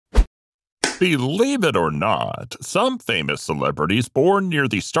Believe it or not, some famous celebrities born near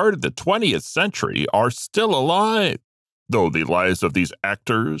the start of the 20th century are still alive. Though the lives of these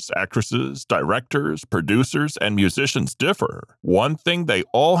actors, actresses, directors, producers, and musicians differ, one thing they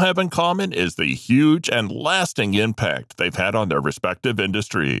all have in common is the huge and lasting impact they've had on their respective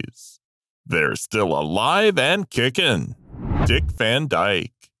industries. They're still alive and kickin'. Dick Van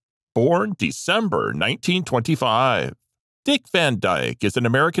Dyke. Born December 1925. Dick Van Dyke is an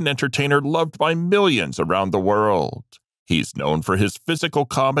American entertainer loved by millions around the world. He's known for his physical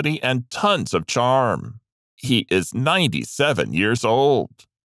comedy and tons of charm. He is 97 years old.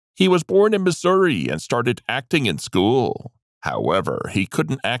 He was born in Missouri and started acting in school. However, he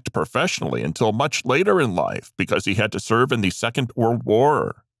couldn't act professionally until much later in life because he had to serve in the Second World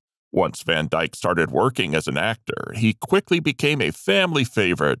War. Once Van Dyke started working as an actor, he quickly became a family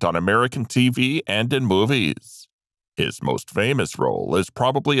favorite on American TV and in movies. His most famous role is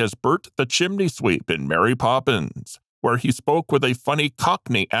probably as Bert the Chimney Sweep in Mary Poppins, where he spoke with a funny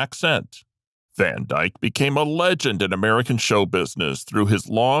Cockney accent. Van Dyke became a legend in American show business through his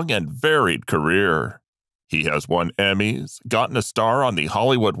long and varied career. He has won Emmys, gotten a star on the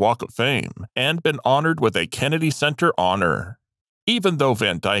Hollywood Walk of Fame, and been honored with a Kennedy Center honor. Even though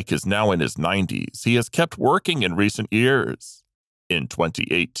Van Dyke is now in his 90s, he has kept working in recent years. In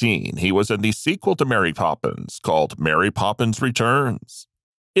 2018, he was in the sequel to Mary Poppins called Mary Poppins Returns.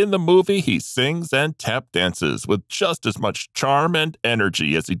 In the movie, he sings and tap dances with just as much charm and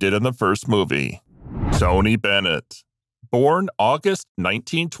energy as he did in the first movie. Tony Bennett. Born August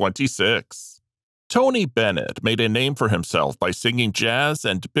 1926. Tony Bennett made a name for himself by singing jazz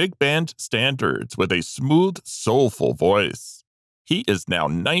and big band standards with a smooth, soulful voice. He is now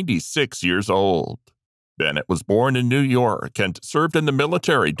 96 years old. Bennett was born in New York and served in the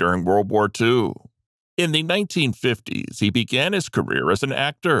military during World War II. In the 1950s, he began his career as an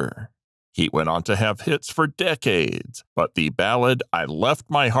actor. He went on to have hits for decades, but the ballad "I Left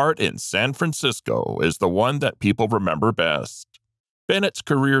My Heart in San Francisco" is the one that people remember best. Bennett's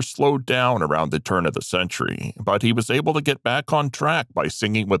career slowed down around the turn of the century, but he was able to get back on track by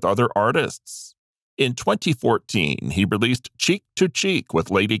singing with other artists. In 2014, he released Cheek to Cheek with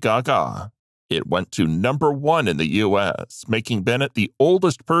Lady Gaga. It went to #1 in the US, making Bennett the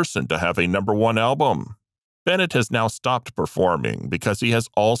oldest person to have a #1 album. Bennett has now stopped performing because he has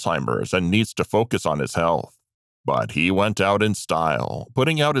Alzheimer's and needs to focus on his health. But he went out in style,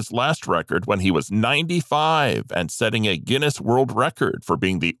 putting out his last record when he was 95 and setting a Guinness World Record for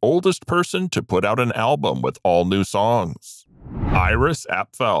being the oldest person to put out an album with all new songs. Iris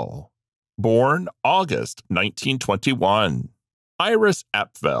Apfel. Born August 1921. Iris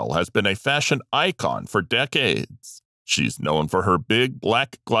Apfel has been a fashion icon for decades. She's known for her big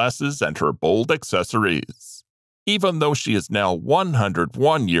black glasses and her bold accessories. Even though she is now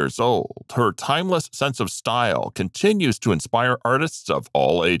 101 years old, her timeless sense of style continues to inspire artists of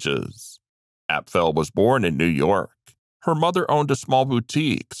all ages. Apfel was born in New York. Her mother owned a small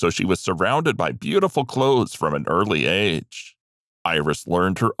boutique, so she was surrounded by beautiful clothes from an early age. Iris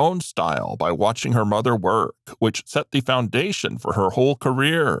learned her own style by watching her mother work, which set the foundation for her whole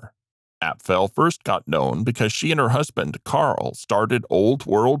career. Apfel first got known because she and her husband, Carl, started Old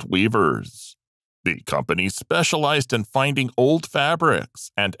World Weavers. The company specialized in finding old fabrics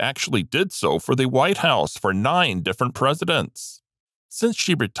and actually did so for the White House for 9 different presidents. Since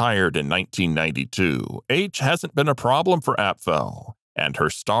she retired in 1992, age hasn't been a problem for Apfel, and her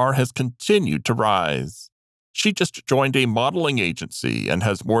star has continued to rise. She just joined a modeling agency and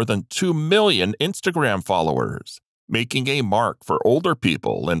has more than 2 million Instagram followers, making a mark for older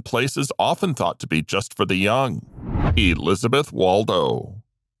people in places often thought to be just for the young. Elisabeth Waldo.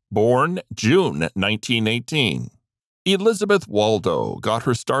 Born June 1918. Elisabeth Waldo got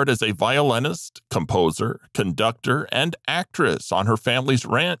her start as a violinist, composer, conductor, and actress on her family's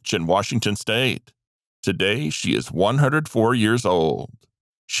ranch in Washington State. Today, she is 104 years old.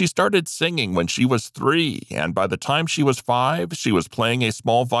 She started singing when she was 3, and by the time she was 5, she was playing a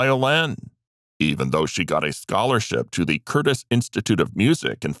small violin. Even though she got a scholarship to the Curtis Institute of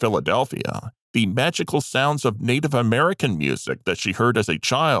Music in Philadelphia, the magical sounds of Native American music that she heard as a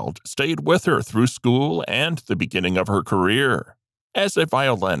child stayed with her through school and the beginning of her career. As a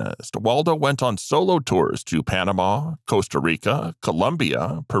violinist, Waldo went on solo tours to Panama, Costa Rica,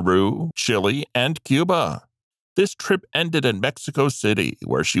 Colombia, Peru, Chile, and Cuba. This trip ended in Mexico City,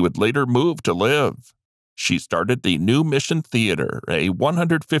 where she would later move to live. She started the New Mission Theater, a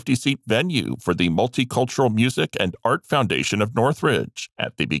 150-seat venue for the Multicultural Music and Art Foundation of Northridge,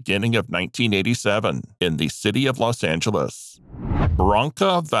 at the beginning of 1987 in the city of Los Angeles.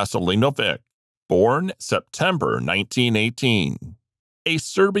 BRANKA Veselinovic. Born September 1918. A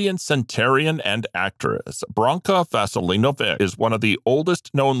Serbian centenarian and actress, Branka Veselinovic is one of the oldest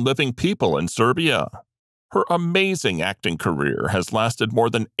known living people in Serbia. Her amazing acting career has lasted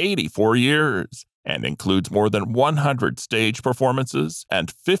more than 84 years and includes more than 100 stage performances and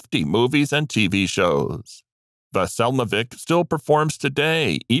 50 movies and TV shows. Veselinovic still performs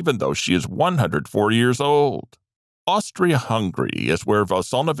today, even though she is 104 years old. Austria-Hungary is where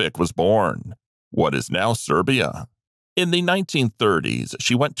Veselinovic was born, what is now Serbia. In the 1930s,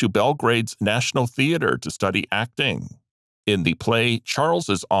 she went to Belgrade's National Theater to study acting. In the play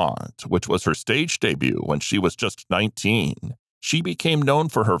Charles's Aunt, which was her stage debut when she was just 19, she became known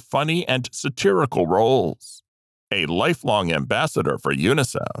for her funny and satirical roles. A lifelong ambassador for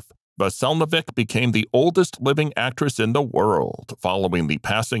UNICEF, Veselinovic became the oldest living actress in the world, following the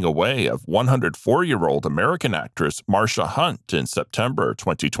passing away of 104-year-old American actress Marsha Hunt in September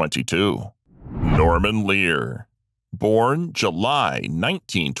 2022. Norman Lear. Born July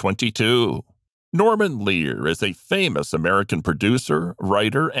 1922. Norman Lear is a famous American producer,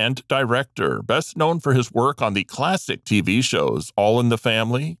 writer, and director, best known for his work on the classic TV shows All in the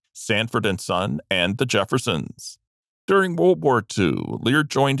Family, Sanford and Son, and The Jeffersons. During World War II, Lear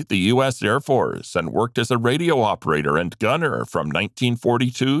joined the U.S. Air Force and worked as a radio operator and gunner from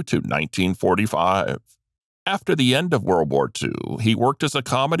 1942 to 1945. After the end of World War II, he worked as a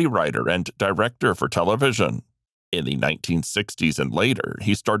comedy writer and director for television. In the 1960s and later,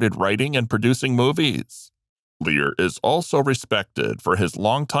 he started writing and producing movies. Lear is also respected for his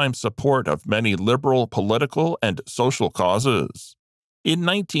longtime support of many liberal political and social causes. In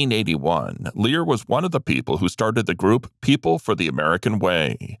 1981, Lear was one of the people who started the group People for the American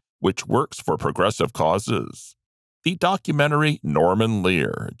Way, which works for progressive causes. The documentary Norman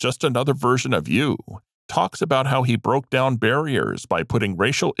Lear, Just Another Version of You, talks about how he broke down barriers by putting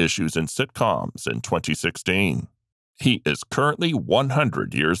racial issues in sitcoms in 2016. He is currently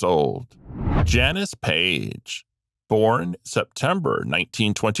 100 years old. Janis Paige. Born September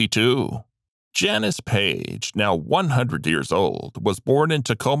 1922. Janis Paige, now 100 years old, was born in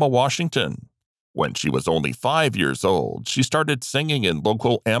Tacoma, Washington. When she was only 5 years old, she started singing in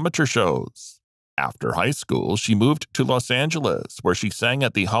local amateur shows. After high school, she moved to Los Angeles, where she sang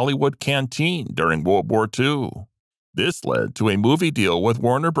at the Hollywood Canteen during World War II. This led to a movie deal with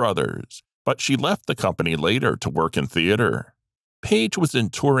Warner Brothers, but she left the company later to work in theater. Paige was in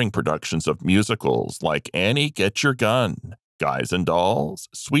touring productions of musicals like Annie, Get Your Gun, Guys and Dolls,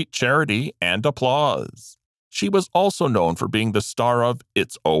 Sweet Charity, and Applause. She was also known for being the star of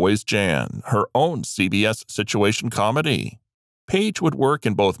It's Always Jan, her own CBS situation comedy. Paige would work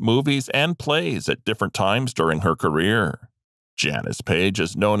in both movies and plays at different times during her career. Janis Paige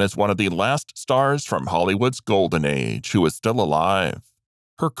is known as one of the last stars from Hollywood's golden age who is still alive.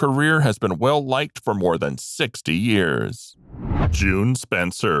 Her career has been well-liked for more than 60 years. June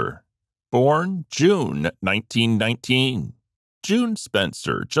Spencer. Born June 1919. June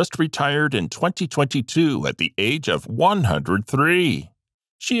Spencer just retired in 2022 at the age of 103.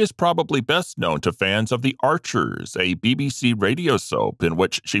 She is probably best known to fans of The Archers, a BBC radio soap in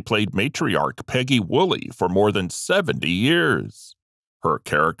which she played matriarch Peggy Woolley for more than 70 years. Her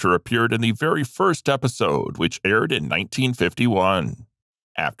character appeared in the very first episode, which aired in 1951.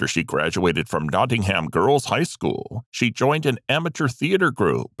 After she graduated from Nottingham Girls High School, she joined an amateur theater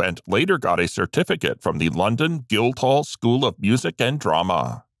group and later got a certificate from the London Guildhall School of Music and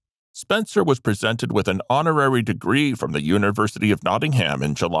Drama. Spencer was presented with an honorary degree from the University of Nottingham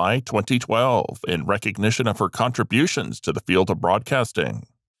in July 2012 in recognition of her contributions to the field of broadcasting.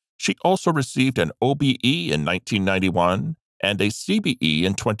 She also received an OBE in 1991 and a CBE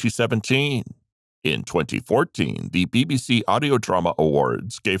in 2017. In 2014, the BBC Audio Drama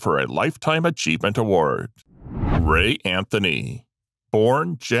Awards gave her a Lifetime Achievement Award. Ray Anthony.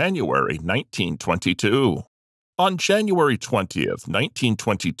 Born January 1922. On January 20th,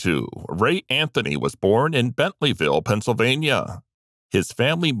 1922, Ray Anthony was born in Bentleyville, Pennsylvania. His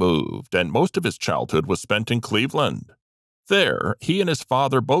family moved, and most of his childhood was spent in Cleveland. There, he and his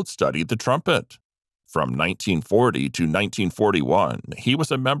father both studied the trumpet. From 1940 to 1941, he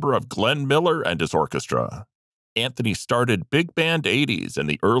was a member of Glenn Miller and his orchestra. Anthony started Big Band 80s in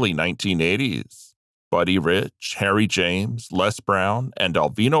the early 1980s. Buddy Rich, Harry James, Les Brown, and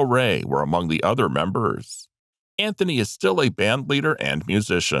Alvino Ray were among the other members. Anthony is still a band leader and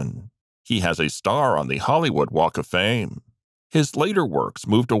musician. He has a star on the Hollywood Walk of Fame. His later works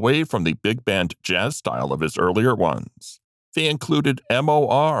moved away from the big band jazz style of his earlier ones. They included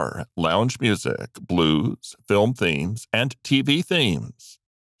MOR, lounge music, blues, film themes, and TV themes.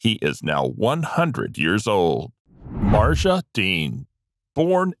 He is now 100 years old. Margia Dean.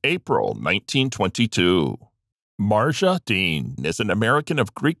 Born April 1922. Margia Dean is an American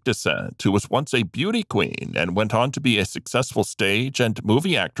of Greek descent who was once a beauty queen and went on to be a successful stage and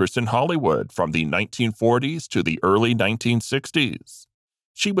movie actress in Hollywood from the 1940s to the early 1960s.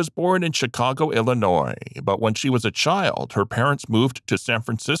 She was born in Chicago, Illinois, but when she was a child, her parents moved to San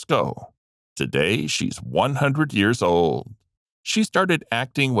Francisco. Today, she's 100 years old. She started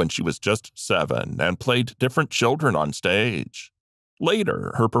acting when she was just 7 and played different children on stage.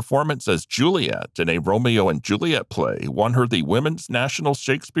 Later, her performance as Juliet in a Romeo and Juliet play won her the Women's National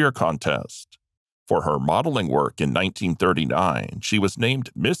Shakespeare Contest. For her modeling work in 1939, she was named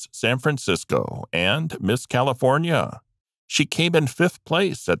Miss San Francisco and Miss California. She came in 5th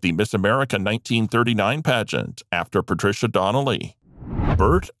place at the Miss America 1939 pageant after Patricia Donnelly.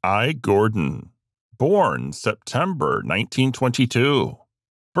 Bert I. Gordon, born September 1922.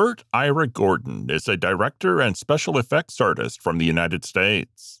 Bert Ira Gordon is a director and special effects artist from the United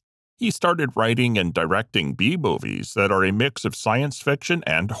States. He started writing and directing B-movies that are a mix of science fiction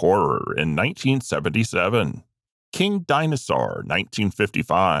and horror in 1977. King Dinosaur,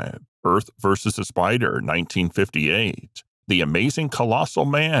 1955, Earth vs. a Spider, 1958, The Amazing Colossal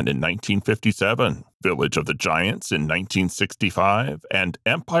Man in 1957, Village of the Giants in 1965, and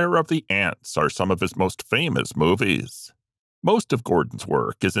Empire of the Ants are some of his most famous movies. Most of Gordon's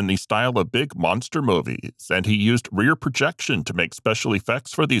work is in the style of big monster movies, and he used rear projection to make special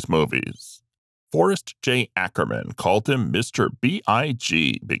effects for these movies. Forrest J. Ackerman called him Mr.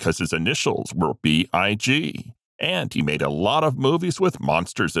 B.I.G. because his initials were B.I.G., and he made a lot of movies with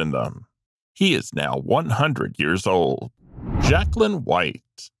monsters in them. He is now 100 years old. Jacqueline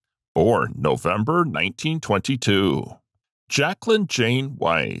White, born November 1922. Jacqueline Jane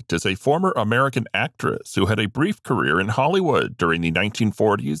White is a former American actress who had a brief career in Hollywood during the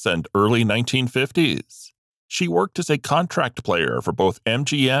 1940s and early 1950s. She worked as a contract player for both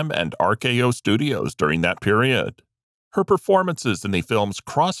MGM and RKO Studios during that period. Her performances in the films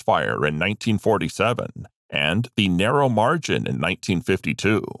Crossfire in 1947 and The Narrow Margin in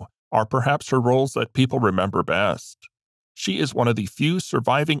 1952 are perhaps her roles that people remember best. She is one of the few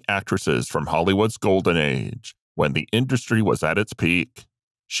surviving actresses from Hollywood's golden age, when the industry was at its peak.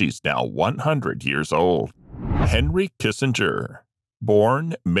 She's now 100 years old. Henry Kissinger,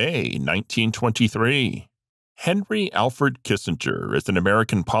 born May 1923. Henry Alfred Kissinger is an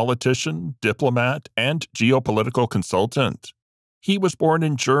American politician, diplomat, and geopolitical consultant. He was born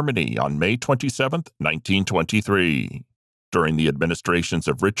in Germany on May 27, 1923. During the administrations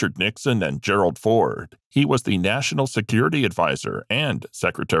of Richard Nixon and Gerald Ford, he was the National Security Advisor and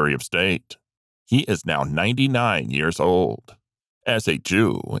Secretary of State. He is now 99 years old. As a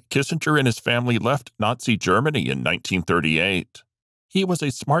Jew, Kissinger and his family left Nazi Germany in 1938. He was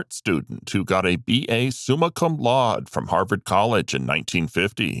a smart student who got a B.A. summa cum laude from Harvard College in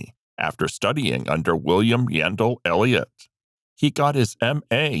 1950 after studying under William Yandell Elliott. He got his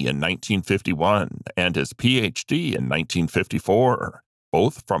M.A. in 1951 and his Ph.D. in 1954,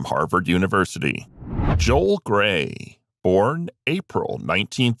 both from Harvard University. Joel Grey, born April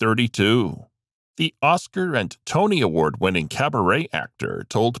 1932. The Oscar and Tony Award-winning cabaret actor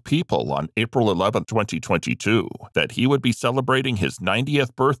told People on April 11, 2022, that he would be celebrating his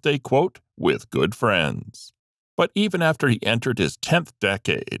 90th birthday, quote, with good friends. But even after he entered his 10th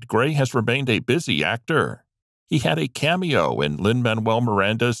decade, Grey has remained a busy actor. He had a cameo in Lin-Manuel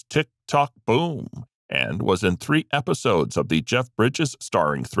Miranda's Tick Tock Boom and was in 3 episodes of the Jeff Bridges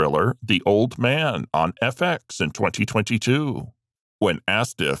starring thriller The Old Man on FX in 2022. When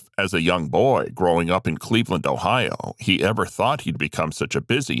asked if, as a young boy growing up in Cleveland, Ohio, he ever thought he'd become such a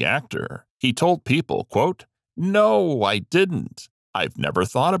busy actor, he told People, quote, "No, I didn't. I've never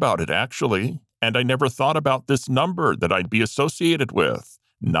thought about it, actually, and I never thought about this number that I'd be associated with,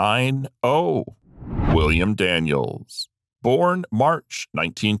 90. William Daniels, born March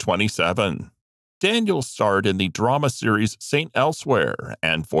 1927. Daniels starred in the drama series St. Elsewhere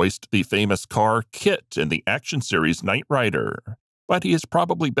and voiced the famous car Kit in the action series Knight Rider. But he is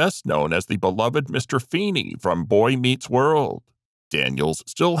probably best known as the beloved Mr. Feeney from Boy Meets World. Daniels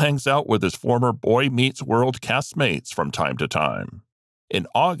still hangs out with his former Boy Meets World castmates from time to time. In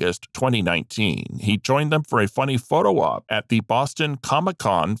August 2019, he joined them for a funny photo op at the Boston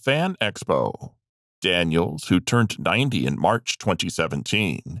Comic-Con Fan Expo. Daniels, who turned 90 in March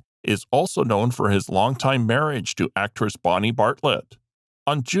 2017, is also known for his longtime marriage to actress Bonnie Bartlett.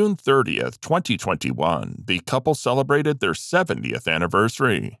 On June 30th, 2021, the couple celebrated their 70th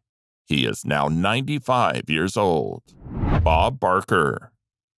anniversary. He is now 95 years old. Bob Barker,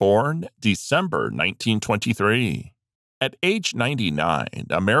 born December 1923. At age 99,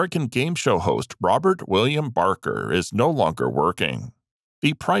 American game show host Robert William Barker is no longer working.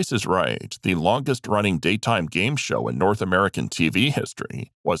 The Price is Right, the longest-running daytime game show in North American TV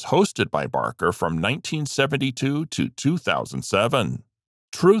history, was hosted by Barker from 1972 to 2007.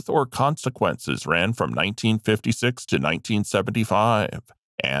 Truth or Consequences ran from 1956 to 1975,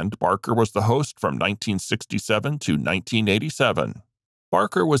 and Barker was the host from 1967 to 1987.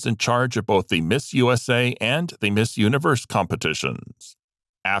 Barker was in charge of both the Miss USA and the Miss Universe competitions.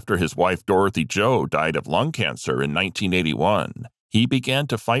 After his wife Dorothy Jo died of lung cancer in 1981, he began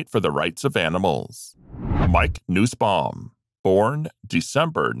to fight for the rights of animals. Mike Nussbaum, born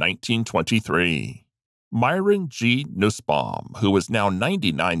December 1923. Myron G. Nussbaum, who is now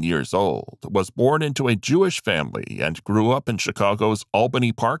 99 years old, was born into a Jewish family and grew up in Chicago's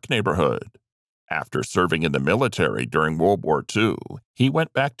Albany Park neighborhood. After serving in the military during World War II, he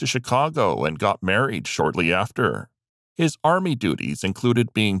went back to Chicago and got married shortly after. His Army duties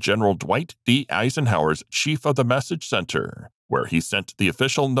included being General Dwight D. Eisenhower's chief of the Message Center, where he sent the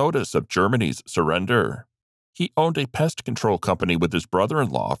official notice of Germany's surrender. He owned a pest control company with his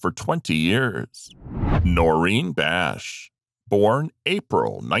brother-in-law for 20 years. Noreen Bash, born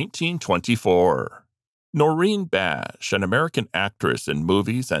April 1924. Noreen Bash, an American actress in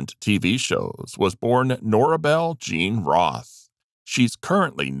movies and TV shows, was born Norabelle Jean Roth. She's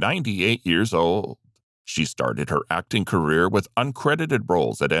currently 98 years old. She started her acting career with uncredited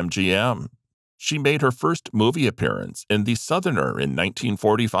roles at MGM. She made her first movie appearance in The Southerner in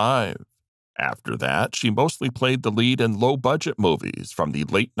 1945. After that, she mostly played the lead in low-budget movies from the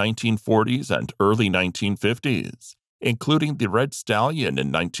late 1940s and early 1950s, including The Red Stallion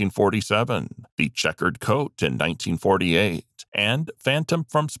in 1947, The Checkered Coat in 1948, and Phantom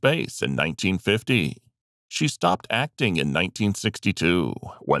from Space in 1950. She stopped acting in 1962,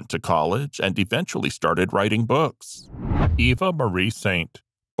 went to college, and eventually started writing books. Eva Marie Saint,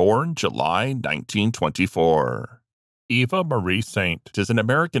 born July 1924. Eva Marie Saint is an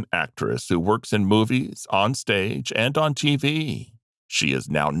American actress who works in movies, on stage, and on TV. She is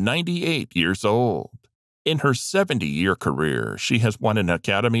now 98 years old. In her 70-year career, she has won an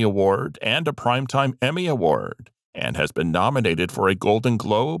Academy Award and a Primetime Emmy Award, and has been nominated for a Golden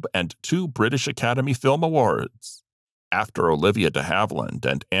Globe and 2 British Academy Film Awards. After Olivia de Havilland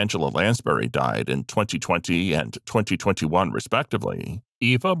and Angela Lansbury died in 2020 and 2021 respectively,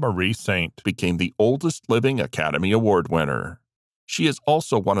 Eva Marie Saint became the oldest living Academy Award winner. She is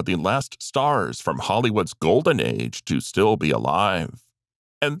also one of the last stars from Hollywood's golden age to still be alive.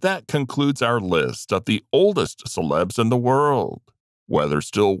 And that concludes our list of the oldest celebs in the world. Whether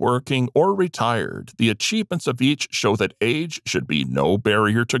still working or retired, the achievements of each show that age should be no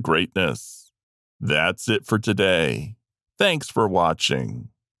barrier to greatness. That's it for today. Thanks for watching.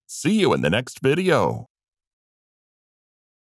 See you in the next video.